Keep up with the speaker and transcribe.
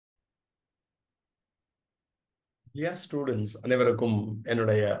Yes, students, அனைவருக்கும்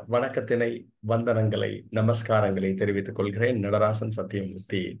என்னுடைய வணக்கத்தினை, வந்தனங்களை, நமஸ்காரங்களை தெரிவித்துக் கொள்கிறேன். நடராசன்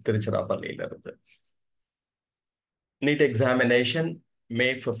சத்தியமூர்த்தி, திருச்சிராப்பள்ளியிலிருந்து. நீட் எக்ஸாமினேஷன் மே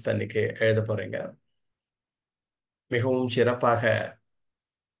 5 அன்னைக்கு எழுத போறீங்க. மிகவும் சிறப்பாக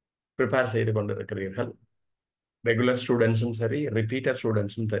ப்ரிப்பேர் செய்து கொண்டிருக்கிறீர்கள். ரெகுலர் ஸ்டூடெண்ட்ஸும் சரி, ரிப்பீட்டர்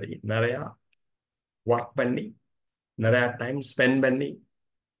ஸ்டூடெண்ட்ஸும் சரி, நிறையா ஒர்க் பண்ணி, நிறையா டைம் ஸ்பெண்ட் பண்ணி,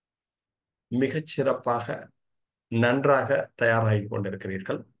 மிகச் சிறப்பாக நன்றாக தயாராகி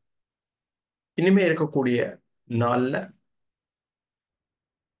கொண்டிருக்கிறீர்கள். இனிமே இருக்கக்கூடிய நாள்ல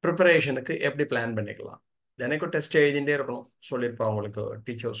ப்ரிப்பரேஷனுக்கு எப்படி பிளான் பண்ணிக்கலாம்? தினைக்கும் டெஸ்ட் எழுதிட்டே இருக்கணும் சொல்லியிருப்பாங்க, உங்களுக்கு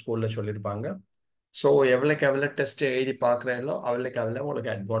டீச்சர் ஸ்கூலில் சொல்லியிருப்பாங்க. ஸோ எவ்வளோக்கு எவ்வளோ டெஸ்ட் எழுதி பார்க்குறீங்களோ அவ்வளோக்கு எவ்வளோ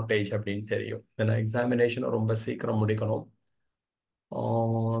உங்களுக்கு அட்வான்டேஜ் அப்படின்னு தெரியும். ஏன்னா எக்ஸாமினேஷனும் ரொம்ப சீக்கிரம் முடிக்கணும்.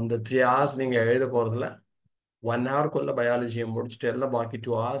 இந்த 3 hours நீங்கள் எழுத போகிறதுல 1 hourக்குள்ள பயாலஜியை முடிச்சுட்டு எல்லாம் பாக்கி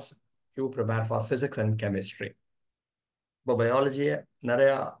 2 hours you prepare for physics and chemistry. இப்போ பயாலஜியை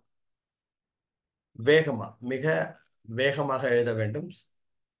நிறையா மிக வேகமாக எழுத வேண்டும்,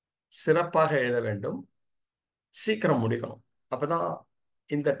 சிறப்பாக எழுத வேண்டும், சீக்கிரம் முடிக்கணும். அப்பதான்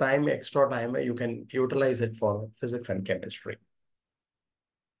இந்த time, extra time you can utilise it for physics and chemistry.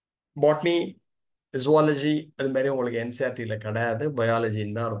 Botany, zoology அது மாதிரி உங்களுக்கு என்சிஆர்டியில் கிடையாது,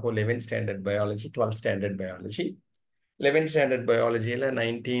 பயாலஜின்னு தான் இருக்கும். 11th standard biology, 12th standard biology. 11th standard பயாலஜியில்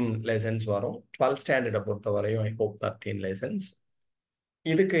 19 lessons வரும். 12th ஸ்டாண்டர்டை பொறுத்த வரையும் ஐ ஹோப் 13 லெசன்ஸ்.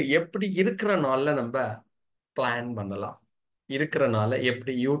 இதுக்கு எப்படி இருக்கிற நாளில் நம்ம பிளான் பண்ணலாம், இருக்கிற நாளை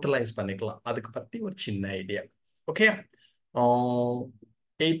எப்படி யூட்டிலைஸ் பண்ணிக்கலாம், அதுக்கு பற்றி ஒரு சின்ன ஐடியா. ஓகே,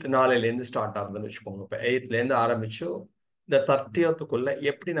 8th நாளிலேருந்து ஸ்டார்ட் ஆகுதுன்னு வச்சுக்கோங்க. இப்போ 8th ஆரம்பிச்சு இந்த 30th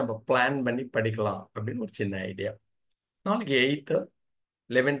எப்படி நம்ம பிளான் பண்ணி படிக்கலாம் அப்படின்னு ஒரு சின்ன ஐடியா. நாளைக்கு 8th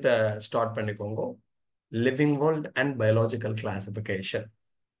 11th ஸ்டார்ட் பண்ணிக்கோங்க. Living world and biological classification,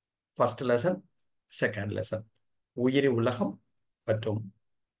 first lesson, second lesson. உயிரி உலகம் மற்றும்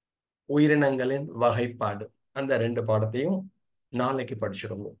உயிரினங்களின் வகைப்பாடு, அந்த 2 பாடத்தையும் நாளைக்கு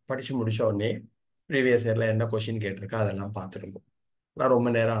படிச்சிருவோம். படிச்சு முடிச்ச உடனே ப்ரீவியஸ் இயர்ல என்ன கொஸ்டின் கேட்டிருக்கா அதெல்லாம் பார்த்துருவோம். நான்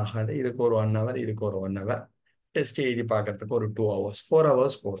ரொம்ப நேரம் ஆகாது, இதுக்கு ஒரு 1 hour, இதுக்கு ஒரு 1 hour, டெஸ்ட் எழுதி பார்க்கறதுக்கு ஒரு 2 hours, 4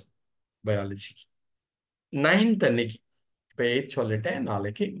 hours போதும் பயாலஜிக்கு. 9th அன்னைக்கு, இப்போ 8th சொல்லிட்டேன்,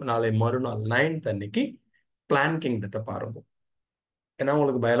 நாளை மறுநாள் 9th அன்னைக்கு பிளான் கிங்டத்தை பாருங்க. ஏன்னா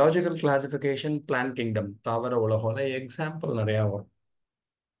உங்களுக்கு பயாலஜிக்கல் கிளாசிஃபிகேஷன், பிளான் கிங்டம், தாவர உலகம்ல எக்ஸாம்பிள் நிறையா வரும்.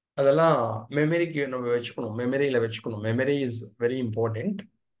 அதெல்லாம் மெமரிக்கு நம்ம வச்சுக்கணும், மெமரியில் வச்சுக்கணும். Memory is very important.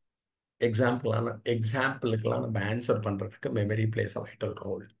 எக்ஸாம்பிளுக்கெல்லாம் நம்ம ஆன்சர் பண்ணுறதுக்கு மெமரி பிளேஸ் அ வைட்டல்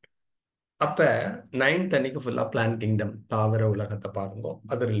ரோல். அப்போ 9th அன்னைக்கு ஃபுல்லாக பிளான் கிங்டம், தாவர உலகத்தை பாருங்க,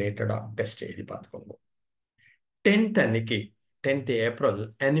 அது ரிலேட்டடாக டெஸ்ட் எழுதி பார்த்துக்கோங்க. 10th அன்னைக்கு, 10th ஏப்ரல்,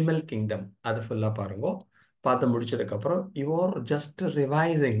 அனிமல் கிங்டம், அதை ஃபுல்லாக பாருங்க. பார்த்து முடிச்சதுக்கப்புறம் யூஆர் ஜஸ்ட்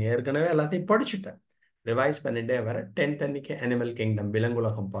ரிவைசிங். ஏற்கனவே எல்லாத்தையும் படிச்சுட்டேன், ரிவைஸ் பண்ணிட்டே வர 10th அன்னைக்கு அனிமல் கிங்டம்,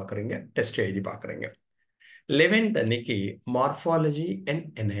 விலங்குலகம் பார்க்குறீங்க, டெஸ்ட் எழுதி பார்க்குறீங்க. 11th அன்னைக்கு மார்ஃபாலஜி அண்ட்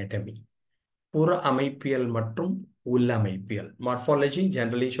anatomy, புற அமைப்பியல் மற்றும் உள்ளமைப்பியல். மார்ஃபாலஜி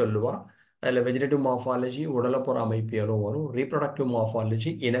ஜென்ரலி சொல்லுவா, அதில் வெஜிடேட்டிவ் மார்ஃபாலஜி உடலப்புற அமைப்பியலும் வரும், ரீப்ரொடக்டிவ்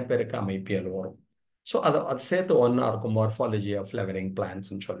மார்ஃபாலஜி இனப்பெருக்க அமைப்பியல் வரும். ஸோ அது சேர்த்து ஒன்றா இருக்கும், மார்ஃபாலஜி ஆஃப் ஃப்ளவரிங்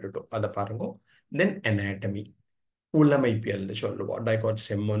பிளான்ட்ஸ்ன்னு சொல்லிட்டு அதை பாருங்க. தென் anatomy, உள்ளமைப்பியல்னு சொல்லுவோம். Dicot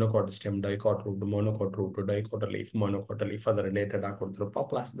stem, monocot stem, dicot root, monocot root, dicot leaf, monocot leaf, அதை ரிலேட்டடாக கொடுத்துருப்போம்.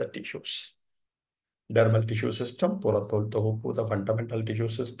 ப்ளஸ் த டிஷ்யூஸ், டெர்மல் டிஷ்யூ சிஸ்டம், புறத்தோல் தொகுப்பு, த ஃபண்டமெண்டல் டிஷ்யூ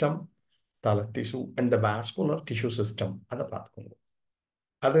சிஸ்டம், தலை tissue and the vascular tissue system, அதை பார்த்துக்கோங்க.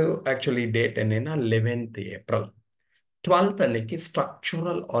 அது ஆக்சுவலி டேட் என்னன்னா 11th ஏப்ரல். 12th அன்னைக்கு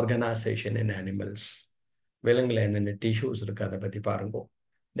ஸ்ட்ரக்சுரல் ஆர்கனைசேஷன் இன் அனிமல்ஸ், விலங்குல என்னென்ன டிஷ்யூஸ் இருக்குது அதை பற்றி பாருங்க.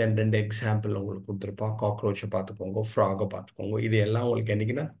 தென் 2 எக்ஸாம்பிள் உங்களுக்கு கொடுத்துருப்பா, காக்ரோச்சை பார்த்துக்கோங்க, ஃப்ராகை பார்த்துக்கோங்க. இது எல்லாம் உங்களுக்கு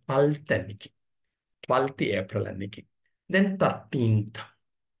என்னைக்குன்னா 12th அன்னைக்கு, 12th ஏப்ரல் அன்னைக்கு. தென்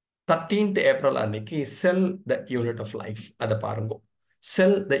 13th ஏப்ரல் அன்னைக்கு செல் த யூனிட் ஆஃப் லைஃப், அதை பாருங்க.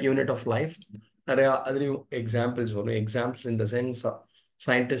 செல் த யூனிட் ஆஃப் லைஃப் நிறையா, அதுலேயும் எக்ஸாம்பிள்ஸ் வரும். எக்ஸாம்பிள்ஸ் இந்த சென்ஸ்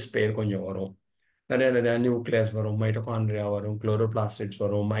சயின்டிஸ்ட் பேர் கொஞ்சம் வரும். நிறையா நியூக்ளியஸ் வரும், மைட்டோகாண்ட்ரியா வரும், குளோரோபிளாஸ்டிட்ஸ்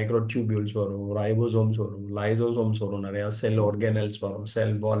வரும், மைக்ரோடியூபியூல்ஸ் வரும், ரைபோசோம்ஸ் வரும், லைசோசோம்ஸ் வரும், நிறையா செல் ஆர்கனல்ஸ் வரும்,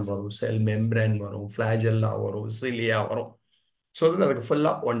 செல் வால் வரும், செல் மெம்ப்ரேன் வரும், ஃபிளாஜெல்லா வரும், சிலியா வரும். ஸோ அதுக்கு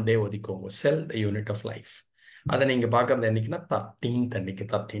ஃபுல்லாக 1 day ஒதுக்குவோங்க. Sell the unit of life, அதை நீங்கள் பார்க்குறது என்னைக்குன்னா 13th அன்னைக்கு,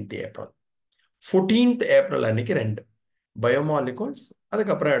 13th ஏப்ரல். 14th ஏப்ரல் அன்னைக்கு 2 பயோமாலிகுல்ஸ்,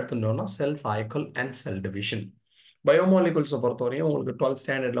 அதுக்கப்புறம் எடுத்துட்டோம்னா cell cycle and cell division. பயோமாலிகுல்ஸை பொறுத்தவரையும் உங்களுக்கு 12th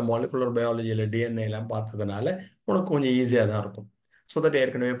ஸ்டாண்டர்டில் மாலிகுலர் பயாலஜியில் டிஎன்ஏ எல்லாம் பார்த்ததுனால உனக்கு கொஞ்சம் ஈஸியாக தான் இருக்கும். ஸோ தட்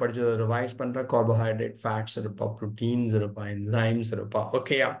ஏற்கனவே படித்ததை ரிவைஸ் பண்ணுற கார்போஹைட்ரேட், ஃபேட்ஸ் இருப்பா, ப்ரோட்டீன்ஸ் இருப்பா, என்சைம்ஸ் இருப்பா.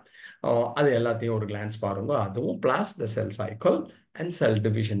 ஓகேயா, அது எல்லாத்தையும் ஒரு கிளான்ஸ் பாருங்க. அதுவும் plus the cell cycle And cell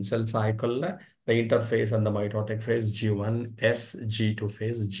division, cell cycle, the interphase and the mitotic phase G1, S, G2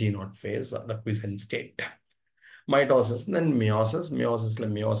 phase, G0 phase, the quiescent state. Mitosis, then meiosis,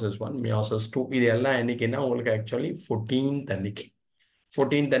 meiosis 1, meiosis 2. இது எல்லாம் என்னைக்குன்னா உங்களுக்கு actually 14th அன்னைக்கு.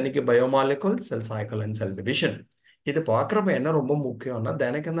 14th அன்னைக்கு biomolecule, cell cycle and cell division. இது பார்க்குறப்ப என்ன ரொம்ப முக்கியம்னா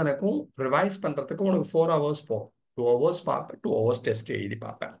தினைக்கும் ரிவைஸ் பண்ணுறதுக்கு உனக்கு 4 hours போகும். 2 hours பார்ப்பேன், 2 hours டெஸ்ட் எழுதி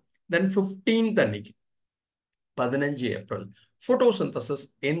பார்ப்பேன். தென் 15th அன்னைக்கு 15 April photosynthesis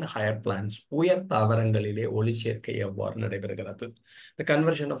in higher plants, உயர் தாவரங்களிலே ஒளிச்சேர்க்கை எவ்வாறு நடைபெறுகிறது? The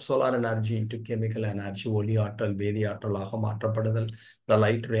conversion of solar energy into chemical energy, ஒளி ஆற்றல் வேதி ஆற்றலாக மாற்றப்படுதல், the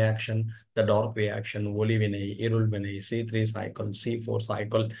light reaction, the dark reaction, ஒளிவினை இருள்வினை, C3 cycle, C4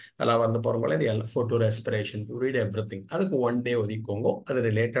 cycle, எல்லாம் வந்து போகிறவங்களே இது எல்லாம் photo respiration, you read everything. அதுக்கு 1 day ஒதுக்கோங்க, அது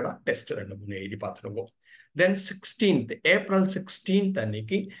ரிலேட்டடாக டெஸ்ட் 2-3 எழுதி பார்த்துருங்க. Then 16th, April 16th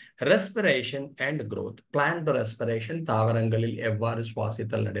அன்னைக்கு respiration and growth, plant respiration, தாவரங்களில் எவ்வாறு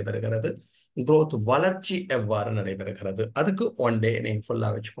சுவாசித்தல் நடைபெறுகிறது, growth வளர்ச்சி எவ்வாறு நடைபெறுகிறது, அதுக்கு 1 day நீங்க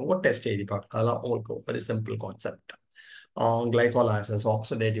ஃபுல்லா வச்சுக்கோங்க, டெஸ்ட் எழுதி பார்க்கலாம். அதெல்லாம் உங்களுக்கு ஒரு simple concept. Glycolysis,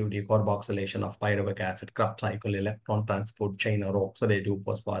 oxidative decarboxylation of pyruvic acid, Krebs cycle, electron transport chain or oxidative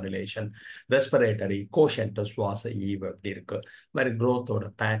phosphorylation, respiratory quotient, சுவாச ஈவு எப்படி இருக்கு, மாதிரி growth-ஓட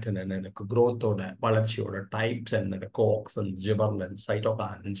pattern என்ன இருக்கு, growth-ஓட வளர்ச்சியோட types என்ன இருக்கு, auxins, gibberellins,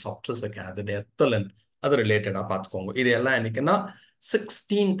 cytokinins, abscisic acid, ethylene, அது ரிலேட்டடாக பார்த்துக்கோங்க. இது எல்லாம் என்னைக்குன்னா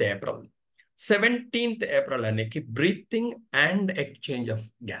 16th April. 17th April அன்னைக்கு breathing and exchange of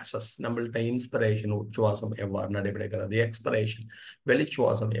gases. நம்மள்ட்ட இன்ஸ்பிரேஷன் உச்சுவாசம் எவ்வாறு நடைபெறுகிறது, எக்ஸ்பிரேஷன்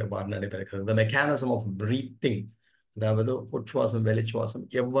வெளிச்சுவாசம் எவ்வாறு நடைபெறுகிறது, the mechanism of breathing, அதாவது உச்சுவாசம் வெளிச்சுவாசம்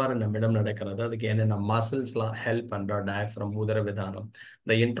எவ்வாறு நம்மிடம் நடக்கிறது, அதுக்கு என்னென்ன மசில்ஸ்லாம் ஹெல்ப் பண்றா, டயஃப்ரம், உதரவிதானம்,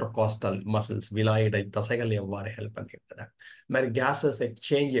 இந்த இன்டர்காஸ்டல் மசில்ஸ், விலாயிடை தசைகள் எவ்வாறு ஹெல்ப் பண்ணியிருக்கிறது, இந்த மாதிரி கேசஸ்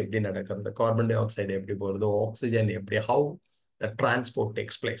எக்ஸ்சேஞ்ச் எப்படி நடக்கிறது, கார்பன் டை ஆக்சைடு எப்படி போகிறது, ஆக்சிஜன் எப்படி, how the transport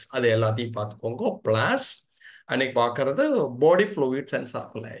takes place, அது எல்லாத்தையும் பார்த்துக்கோங்க. பிளஸ் அன்னைக்கு பார்க்கறது பாடி ஃப்ளூயிட்ஸ் அண்ட்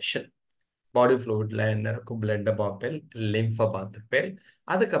சர்க்குலேஷன். பாடி ஃப்ளூயிட்ல என்ன இருக்கும், பிளட்டை பார்ப்பேன், லிம்ஃபை பார்த்துப்பேன்.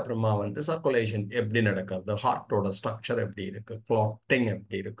 அதுக்கப்புறமா வந்து சர்க்குலேஷன் எப்படி நடக்கிறது, ஹார்ட்டோட ஸ்ட்ரக்சர் எப்படி இருக்கு, கிளாட்டிங்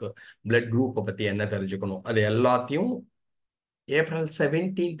எப்படி இருக்கு, பிளட் குரூப்பை பற்றி என்ன தெரிஞ்சுக்கணும், அது எல்லாத்தையும் April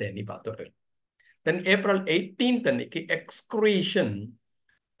 17th எண்ணி பார்த்துடுறேன். தென் April 18th அன்னைக்கு எக்ஸ்கிரீஷன்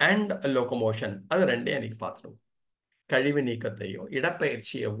அண்ட் லோகோமோஷன், அது ரெண்டே அன்னைக்கு பார்த்துருவோம். கழிவு நீக்கத்தையும்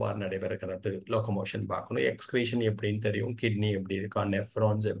இடப்பெயர்ச்சி எவ்வாறு நடைபெறுகிறது, லோகோமோஷன் பார்க்கணும். எக்ஸ்கிரீஷன் எப்படின்னு தெரியும், கிட்னி எப்படி இருக்கா,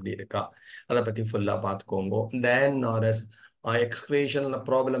 நெஃப்ரான்ஸ் எப்படி இருக்கா, அதை பற்றி ஃபுல்லாக பார்த்துக்கோங்க. தென் எக்ஸ்கிரீஷன்ல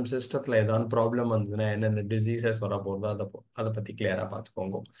ப்ராப்ளம், சிஸ்டத்தில் ஏதாவது ப்ராப்ளம் வந்ததுன்னா என்னென்ன டிசீசஸ் வர போகிறதோ அதை பற்றி கிளியராக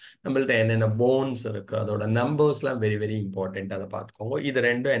பார்த்துக்கோங்க. நம்மள்ட்ட என்னென்ன போன்ஸ் இருக்குது, அதோட நம்பர்ஸ்லாம் வெரி வெரி இம்பார்ட்டன்ட், அதை பார்த்துக்கோங்க. இது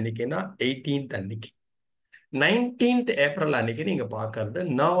ரெண்டும் என்னைக்குன்னா 18th அன்னைக்கு. 19th ஏப்ரல் அன்னைக்கு நீங்கள் பார்க்கறது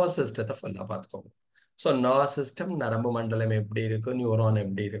நர்வஸ் சிஸ்டத்தை ஃபுல்லாக பார்த்துக்கோங்க. ஸோ நர்வஸ் சிஸ்டம், நரம்பு மண்டலம் எப்படி இருக்கு, நியூரான்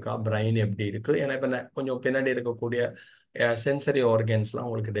எப்படி இருக்கா, பிரெயின் எப்படி இருக்கு, ஏன்னா இப்போ கொஞ்சம் பின்னாடி இருக்கக்கூடிய சென்சரி ஆர்கன்ஸ்லாம்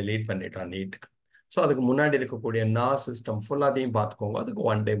உங்களுக்கு டெலீட் பண்ணிட்டான் நீட்டுக்கு. ஸோ அதுக்கு முன்னாடி இருக்கக்கூடிய நர்வஸ் சிஸ்டம் ஃபுல்லாத்தையும் பார்த்துக்கோங்க. அதுக்கு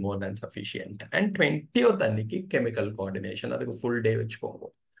 1 day more than sufficient. And 20th அன்னைக்கு கெமிக்கல் கோஆர்டினேஷன், அதுக்கு ஃபுல் டே வச்சுக்கோங்க.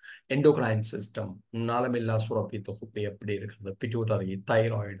 எண்டோக்ரைன் சிஸ்டம், நாளமில்லா சுரப்பி தொகுப்பு எப்படி இருக்குது, pituitary,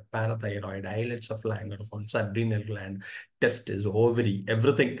 thyroid, பாரதைராய்டு, islets of Langer horns, adrenal gland, testis, ovary,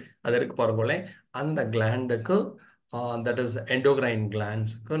 everything அதற்கு பாருங்களே. அந்த கிளாண்டுக்கு தட் இஸ் எண்டோக்ரைன்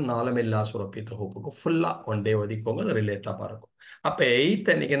கிளாண்ட்ஸுக்கு நாளமில்லா சுரப்பி தொகுப்புக்கு ஃபுல்லாக 1 day ஒதுக்கோங்க. அது ரிலேட்டாக பாருங்க. அப்போ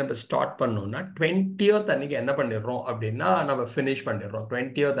 8th அன்னைக்கு நம்ம ஸ்டார்ட் பண்ணோம்னா 20th அன்னைக்கு என்ன பண்ணிடுறோம் அப்படின்னா நம்ம ஃபினிஷ் பண்ணிடுறோம்.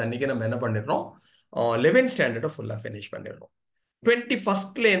 20th அன்னைக்கு நம்ம என்ன பண்ணிடுறோம், 11th ஸ்டாண்டர்டை ஃபுல்லாக ஃபினிஷ் பண்ணிடுறோம்.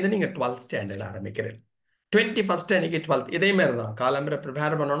 21st நீங்கள் 12th ஸ்டாண்டர்ட் ஆரம்பிக்கிறேன். 21st அன்னைக்கு 12th இதே மாதிரி தான் காலம்பரை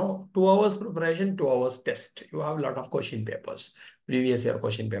ப்ரிப்பேர் பண்ணணும். 2 hours preparation, 2 hours test. You have lot of question papers, previous year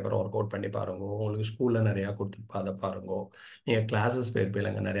question paper work out பண்ணி பாருங்க. உங்களுக்கு ஸ்கூலில் நிறையா கொடுத்துருப்பா, அதை பாருங்க. நீங்கள் கிளாஸஸ்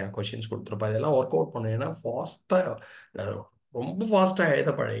போயிருப்பீங்க, அங்கே நிறையா கொஷின்ஸ் கொடுத்துருப்பா. இதெல்லாம் ஒர்க் அவுட் பண்ணீங்கன்னா ஃபாஸ்ட்டாக, ரொம்ப ஃபாஸ்ட்டாக எழுத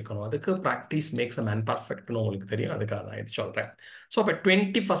பழகிக்கணும். அதுக்கு ப்ராக்டிஸ் மேக்ஸ் அ மேன் பர்ஃபெக்ட்னு உங்களுக்கு தெரியும். அதுக்காக தான் இது சொல்கிறேன். ஸோ அப்போ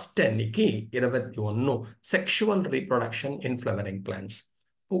 21st அன்னைக்கு 21 sexual reproduction in flowering plans,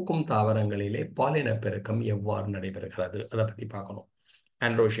 பூக்கும் தாவரங்களிலே பாலின பெருக்கம் எவ்வாறு நடைபெறுகிறது, அதை பற்றி பார்க்கணும்.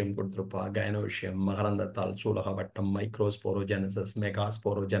 ஆண்ட்ரோஷியம் கொடுத்துருப்பா, கைனோஷியம், மகரந்தத்தால், சூலக வட்டம், மைக்ரோஸ்போரோஜெனசிஸ்,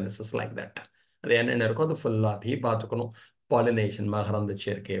 மெகாஸ்போரோஜெனசிஸ், லைக் தட். அது என்னென்ன இருக்கோ அது ஃபுல்லாத்தையும் பார்த்துக்கணும். பாலினேஷன், மகரந்த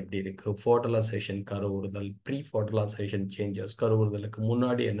சேர்க்கை எப்படி இருக்கு, ஃபர்டிலைசேஷன், கருவுறுதல், ப்ரீ ஃபர்டிலைசேஷன் சேஞ்சஸ், கருவுறுதலுக்கு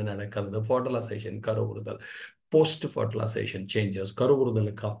முன்னாடி என்ன நடக்கிறது, ஃபர்டிலைசேஷன், கருவுறுதல், போஸ்ட் ஃபர்டிலைசேஷன் சேஞ்சஸ்,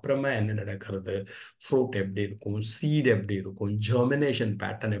 கருவுறுதலுக்கு அப்புறமா என்ன நடக்கிறது, ஃப்ரூட் எப்படி இருக்கும், சீட் எப்படி இருக்கும், ஜெர்மினேஷன்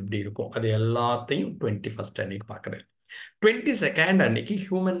பேட்டர்ன் எப்படி இருக்கும், அது எல்லாத்தையும் 21st அன்னைக்கு பார்க்குறேன். 22nd அன்னைக்கு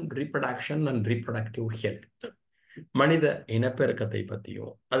human reproduction and reproductive health, மனித இனப்பெருக்கத்தை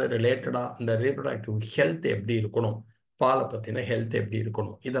பற்றியும் அது ரிலேட்டடாக இந்த ரீப்ரொடக்டிவ் ஹெல்த் எப்படி இருக்கணும், பாலை பற்றின ஹெல்த் எப்படி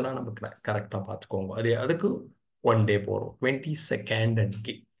இருக்கணும், இதெல்லாம் நம்ம கரெக்டாக பார்த்துக்கோங்க. அதுக்கு 1 டே போகிறோம். 22nd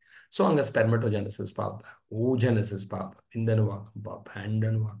அன்னைக்கு. ஸோ அங்கே ஸ்பெர்மட்டோஜெனசிஸ் பார்ப்பேன், ஊஜெனசிஸ் பார்ப்பேன், இந்தனுவாக்கம் பார்ப்பேன்,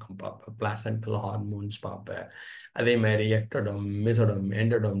 அண்டனுவாக்கம் பார்ப்பேன், பிளாசன்டல் ஹார்மோன்ஸ் பார்ப்பேன். அதே மாதிரி எக்டோடம், மிசோடம்,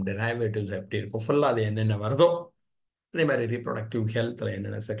 எண்டோடம், டெரைவேட்டிவ்ஸ் எப்படி இருக்கும், ஃபுல்லாக அது என்னென்ன வருதோ. அதே மாதிரி ரீப்ரொடக்டிவ் ஹெல்த்தில்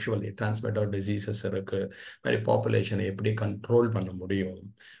என்னென்ன செக்ஷுவலி டிரான்ஸ்மிட்டட் டிசீசஸ் இருக்குது, மாதிரி பாப்புலேஷனை எப்படி கண்ட்ரோல் பண்ண முடியும்,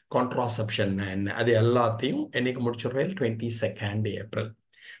 கான்ட்ராசெப்ஷன் என்ன, அது எல்லாத்தையும் என்னைக்கு முடிச்சிடுறேன், 22nd ஏப்ரல்.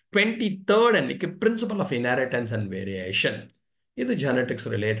 23rd அன்னைக்கு principal of inheritance and variation. இது ஜெனட்டிக்ஸ்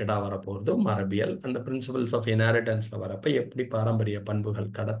ரிலேட்டடாக வரப்போகிறது, மரபியல். அந்த பிரின்சிபல்ஸ் ஆஃப் இன்ஹெரிட்டன்ஸில் வரப்போ எப்படி பாரம்பரிய பண்புகள்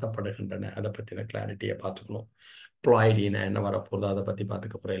கடத்தப்படுகின்றன அதை பற்றின கிளாரிட்டியை பார்த்துக்கணும். ப்ளாய்டினா என்ன வரப்போகுது அதை பற்றி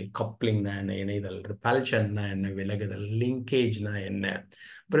பார்த்துக்க போகிறேன். கப்ளிங்னா என்ன, இணைதல். ரிப்பல்ஷன்னா என்ன, விலகுதல். லிங்கேஜ்னா என்ன.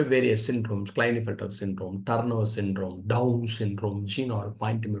 அப்புறம் various syndromes, கிளைனிஃபெல்டர் syndrome, turner syndrome, down syndrome, ஜீனால்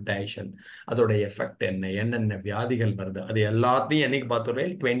point mutation, அதோட எஃபெக்ட் என்ன, என்னென்ன வியாதிகள் வருது, அது எல்லாத்தையும் என்னைக்கு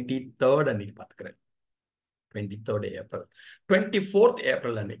பார்த்துக்கிறேன், 23rd அன்னைக்கு பார்த்துக்கிறேன். 23rd April. 24th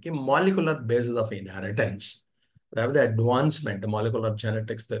ஏப்ரல் அன்னைக்கு மாலிகுலர் பேசிஸ் ஆஃப் இன்ஹெரிட்டன்ஸ், அதாவது அட்வான்ஸ்மெண்ட். மாலிகுலர்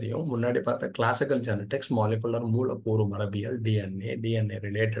ஜெனட்டிக்ஸ் தெரியும், முன்னாடி பார்த்த கிளாசிக்கல் ஜெனட்டிக்ஸ், மாலிகுலர் மூலக்கூறு மரபியல், டிஎன்ஏ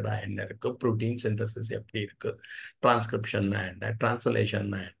ரிலேட்டடாக என்ன இருக்குது, ப்ரோட்டீன் சிந்தசிஸ் எப்படி இருக்குது, டிரான்ஸ்கிரிப்ஷன்னா என்ன,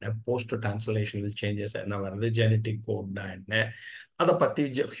 டிரான்ஸ்லேஷன்னா என்ன, போஸ்ட் டிரான்ஸ்லேஷனல் சேஞ்சஸ் என்ன வருது, ஜெனட்டிக் கோட்னா என்ன, அதை பற்றி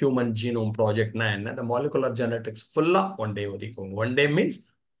ஹியூமன் ஜீனோம் ப்ராஜெக்ட்னா என்ன. இந்த மாலிகுலர் ஜெனட்டிக்ஸ் ஃபுல்லாக 1 டே ஒதுக்குவோங்க. 1 டே மீன்ஸ்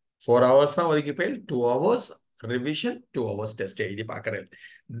 4 hours தான் ஒதுக்கி போய் 2 hours ரிவிஷன், 2 hours டெஸ்ட் எழுதி பார்க்குறேன்.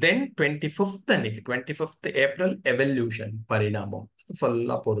 தென் 25th அன்னைக்கு, 25th ஏப்ரல், எவல்யூஷன், பரிணாமம்.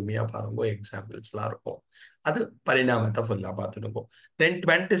 ஃபுல்லாக பொறுமையாக பாருங்க, எக்ஸாம்பிள்ஸ்லாம் இருக்கும். அது பரிணாமத்தை ஃபுல்லாக பார்த்துருக்கோம். தென்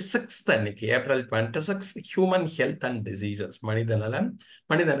 26th அன்னைக்கு, April 26th, human health and diseases, மனித நலன்,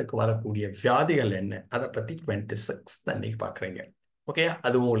 மனிதனுக்கு வரக்கூடிய வியாதிகள் என்ன, அதை பற்றி 26th அன்னைக்கு பார்க்குறீங்க. ஓகே,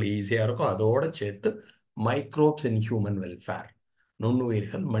 அதுவும் உங்களுக்கு ஈஸியாக இருக்கும். அதோடு சேர்த்து மைக்ரோப்ஸ் இன் ஹியூமன் வெல்ஃபேர்,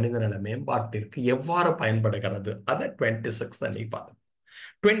 நுண்ணுயிர்கள் மனித நல மேம்பாட்டிற்கு எவ்வாறு பயன்படுகிறது, அதை 26th அன்னைக்கு பார்த்தோம்.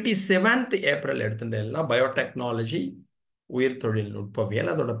 27th ஏப்ரல் எடுத்துட்டேன்னா பயோடெக்னாலஜி, உயிர் தொழில்நுட்பவியல்,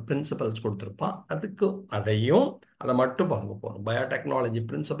 அதோட பிரின்சிபல்ஸ் கொடுத்துருப்பான். அதை மட்டும் பார்க்க போகிறோம். பயோடெக்னாலஜி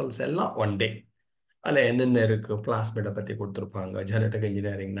பிரின்சிபல்ஸ் எல்லாம் 1 டே. அதில் என்னென்ன இருக்குது, பிளாஸ்மிடை பற்றி கொடுத்துருப்பாங்க, ஜெனட்டிக்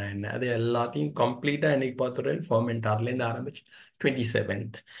இன்ஜினியரிங்னா என்ன, அது எல்லாத்தையும் கம்ப்ளீட்டாக இன்னைக்கு பார்த்துருவேன். ஃபர்மெண்டார்லேருந்து ஆரம்பிச்சு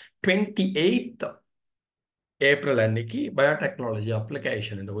 27th. 28th ஏப்ரல் அன்னைக்கு பயோடெக்னாலஜி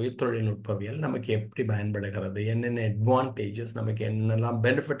அப்ளிகேஷன், இந்த உயிர் தொழில்நுட்பவியல் நமக்கு எப்படி பயன்படுகிறது, என்னென்ன அட்வான்டேஜஸ், நமக்கு என்னெல்லாம்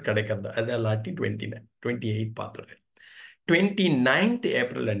பெனிஃபிட் கிடைக்கிறது, அது எல்லாத்தையும் 28 பார்த்துருவேன். 29th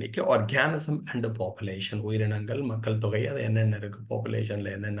ஏப்ரல் அன்னைக்கு ஆர்கானிசம் அண்ட் பாப்புலேஷன், உயிரினங்கள், மக்கள் தொகை, அது என்னென்ன இருக்குது,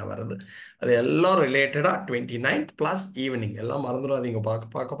 பாப்புலேஷனில் என்னென்ன வருது, அது எல்லாம் ரிலேட்டடாக 29th ப்ளஸ் ஈவினிங். எல்லாம் மறந்துடாதீங்க,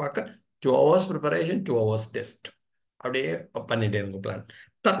 பார்க்க 2 hours ப்ரிப்பரேஷன், 2 hours டெஸ்ட், அப்படியே பண்ணிட்டே இருங்க பிளான்.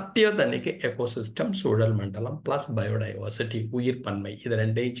 30th அன்னைக்கு எக்கோசிஸ்டம், சூழல் மண்டலம் ப்ளஸ் பயோடைவர்சிட்டி, உயிர் பன்மை, இது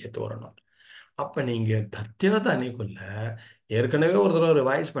ரெண்டையும் சேர்த்து ஒரு நாள். அப்போ நீங்கள் 30th அன்னைக்குள்ள ஏற்கனவே ஒரு தடவை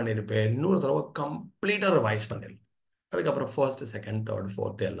ரிவைஸ் பண்ணியிருப்பேன், இன்னொரு தடவை கம்ப்ளீட்டாக ரிவைஸ் பண்ணிடலாம். அதுக்கப்புறம் 1st, 2nd, 3rd,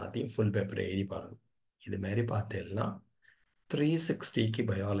 4th எல்லாத்தையும் ஃபுல் பேப்பர் எழுதி பாருங்க. இதுமாரி பார்த்தேன்னா 360க்கு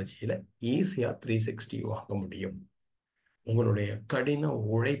பயாலஜியில் ஈஸியாக 360 வாங்க முடியும். உங்களுடைய கடின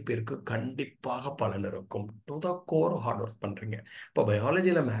உழைப்பிற்கு கண்டிப்பாக பலன் இருக்கும். To the core hard work பண்ணுறீங்க. இப்போ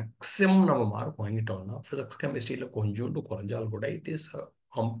பயாலஜியில் மேக்ஸிமம் நம்ம மார்க் வாங்கிட்டோம்னா ஃபிசிக்ஸ் கெமிஸ்ட்ரியில் கொஞ்சோண்டு குறைஞ்சால் கூட இட் இஸ்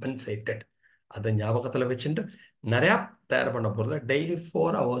காம்பன்சேட்டட். அதை ஞாபகத்தில் வச்சுட்டு நிறையா தயார் பண்ண போகிறது. Daily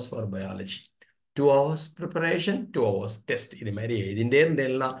 4 hours for biology, 2 hours preparation, 2 hours test. இதுமாரி எழுதிட்டே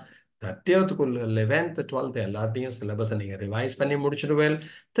இருந்தேல்லாம் 30th 11th 12th எல்லாத்தையும் சிலபஸை நீங்கள் ரிவைஸ் பண்ணி முடிச்சுடுவேன்.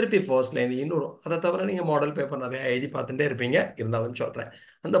 திருப்பி ஃபர்ஸ்ட்லேருந்து இன்னொரு, அதை தவிர நீங்கள் மாடல் பேப்பர் நிறையா எழுதி பார்த்துட்டே இருப்பீங்க. இருந்தாலும் சொல்கிறேன்,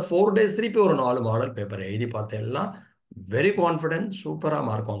 அந்த 4 days திருப்பி ஒரு 4 மாடல் பேப்பர் எழுதி பார்த்தெல்லாம் வெரி கான்ஃபிடென்ட், சூப்பராக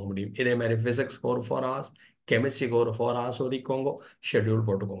மார்க் வாங்க முடியும். இதேமாதிரி ஃபிசிக்ஸ்க்கு ஒரு 4 hours, கெமிஸ்ட்ரிக்கு ஒரு 4 hours ஒதுக்கோங்க, ஷெட்யூல்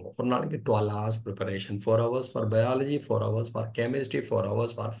போட்டுக்கோங்க. ஒரு நாளைக்கு 12 hours preparation, 4 hours for biology, 4 hours for chemistry, 4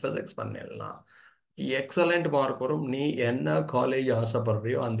 hours for physics பண்ணிடலாம். எக்ஸலண்ட் மார்க் வரும். நீ என்ன காலேஜ்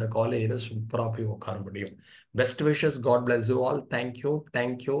ஆசைப்படுறியோ அந்த காலேஜில் சூப்பராக போய் உட்கார முடியும். Best wishes, God bless you all.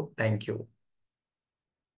 Thank you.